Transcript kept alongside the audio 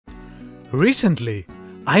Recently,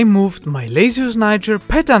 I moved my Lasius Niger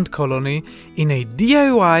pet ant colony in a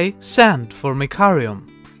DIY Sand Formicarium.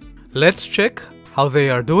 Let's check how they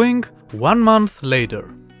are doing 1 month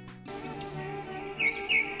later.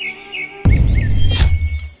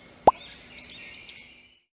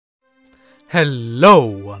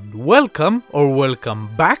 Hello and welcome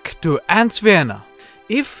back to Ants Vienna.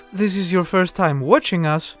 If this is your first time watching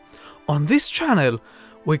us, on this channel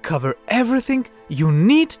we cover everything you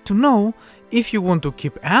need to know if you want to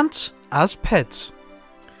keep ants as pets.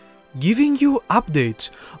 Giving you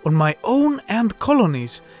updates on my own ant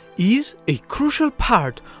colonies is a crucial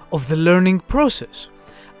part of the learning process,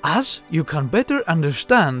 as you can better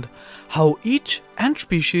understand how each ant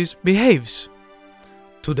species behaves.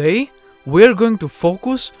 Today, we're going to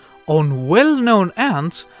focus on well-known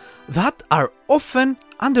ants that are often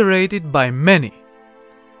underrated by many.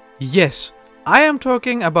 Yes, I am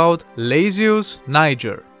talking about Lasius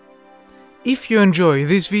Niger. If you enjoy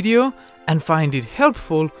this video and find it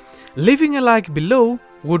helpful, leaving a like below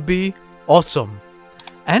would be awesome.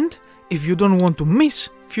 And if you don't want to miss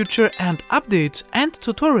future ant updates and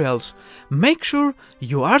tutorials, make sure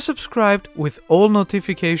you are subscribed with all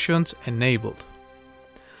notifications enabled.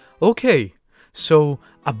 Okay, so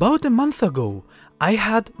about a month ago, I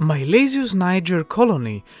had my Lasius Niger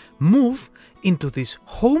colony move into this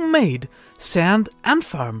homemade sand ant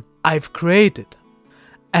farm I've created.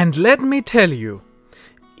 And let me tell you,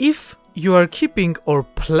 if you are keeping or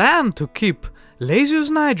plan to keep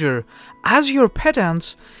Lasius Niger as your pet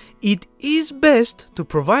ants, it is best to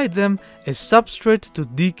provide them a substrate to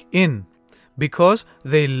dig in, because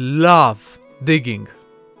they love digging.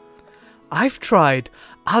 I've tried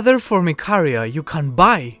other formicaria you can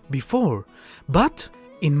buy before, but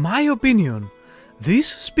in my opinion, this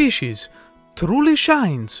species truly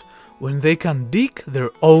shines when they can dig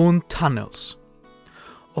their own tunnels.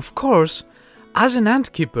 Of course, as an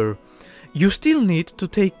ant keeper, you still need to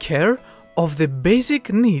take care of the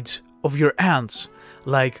basic needs of your ants,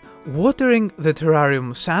 like watering the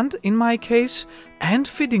terrarium sand in my case, and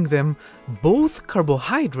feeding them both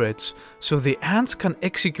carbohydrates so the ants can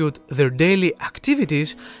execute their daily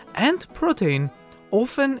activities, and protein,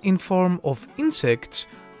 often in form of insects,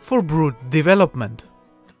 for brood development.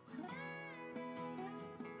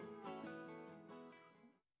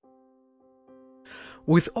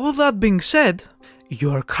 With all that being said, you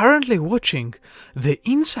are currently watching the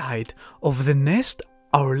inside of the nest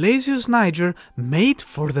our Lasius Niger made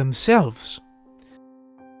for themselves.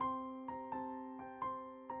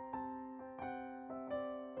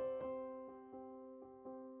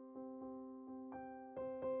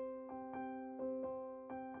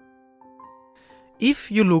 If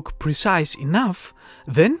you look precise enough,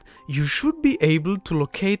 then you should be able to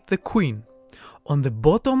locate the queen on the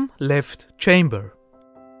bottom left chamber.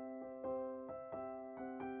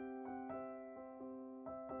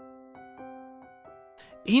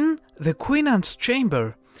 In the queen ant's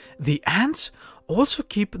chamber, the ants also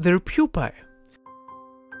keep their pupae.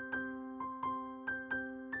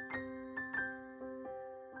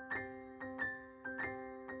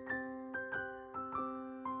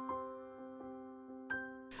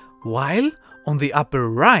 While on the upper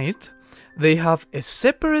right, they have a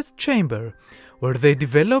separate chamber where they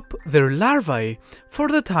develop their larvae for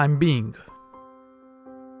the time being.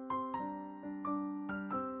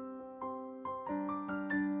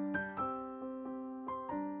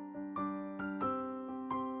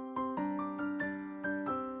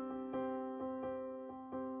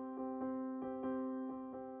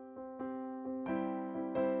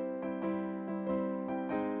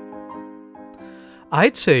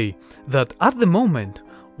 I'd say that at the moment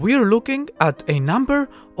we are looking at a number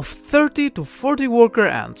of 30 to 40 worker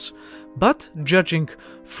ants, but judging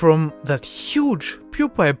from that huge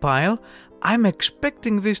pupae pile, I'm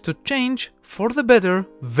expecting this to change for the better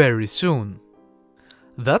very soon.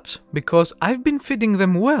 That's because I've been feeding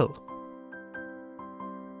them well.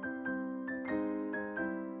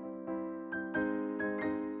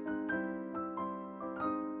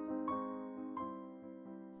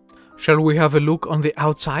 Shall we have a look on the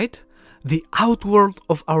outside, the outworld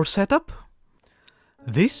of our setup?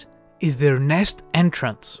 This is their nest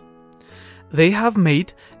entrance. They have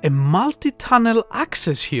made a multi-tunnel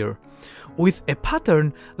access here, with a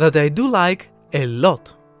pattern that I do like a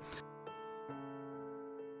lot.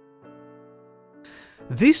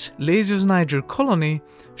 This Lasius Niger colony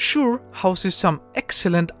sure houses some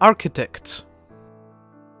excellent architects.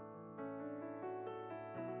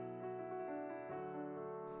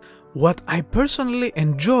 What I personally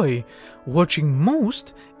enjoy watching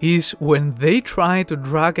most is when they try to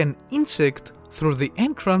drag an insect through the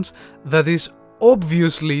entrance that is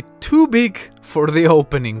obviously too big for the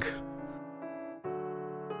opening.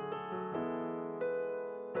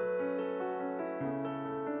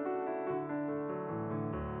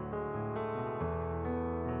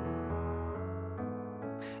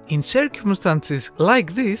 In circumstances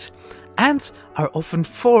like this, ants are often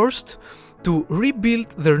forced to rebuild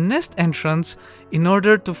their nest entrance in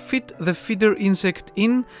order to fit the feeder insect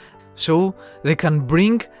in so they can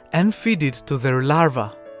bring and feed it to their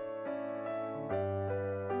larva.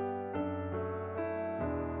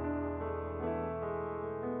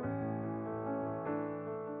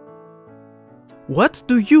 What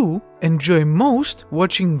do you enjoy most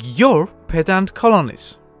watching your pet ant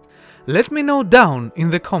colonies? Let me know down in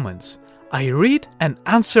the comments. I read and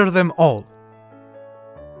answer them all.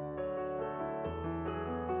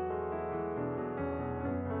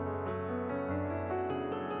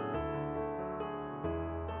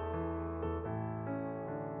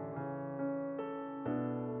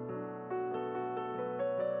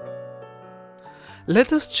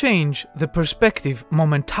 Let us change the perspective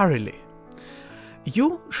momentarily.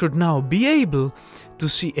 You should now be able to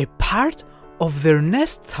see a part of their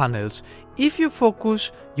nest tunnels if you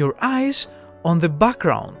focus your eyes on the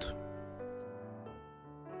background.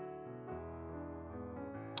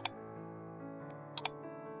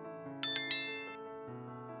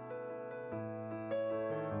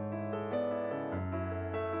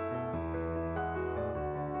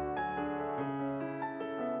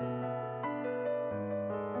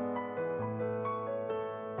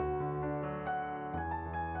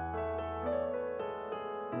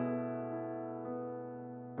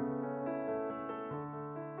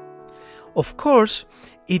 Of course,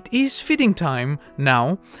 it is feeding time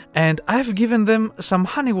now, and I've given them some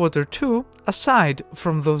honey water too, aside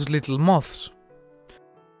from those little moths.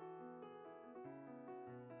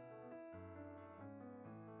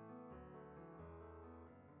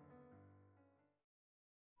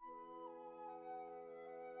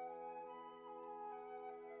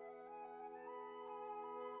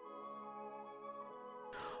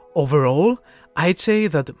 Overall, I'd say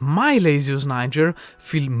that my Lasius Niger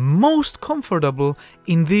feel most comfortable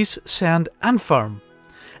in this sand ant farm.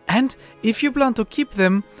 And if you plan to keep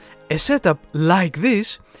them, a setup like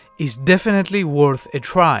this is definitely worth a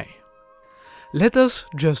try. Let us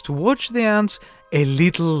just watch the ants a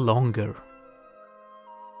little longer.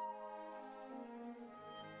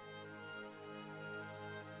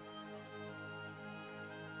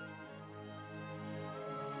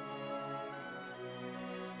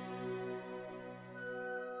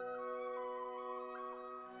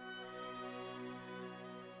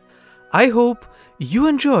 I hope you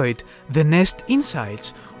enjoyed the nest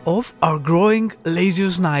insights of our growing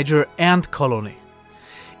Lasius Niger ant colony.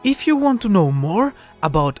 If you want to know more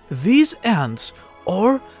about these ants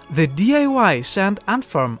or the DIY sand ant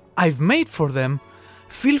farm I've made for them,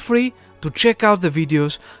 feel free to check out the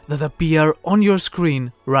videos that appear on your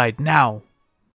screen right now.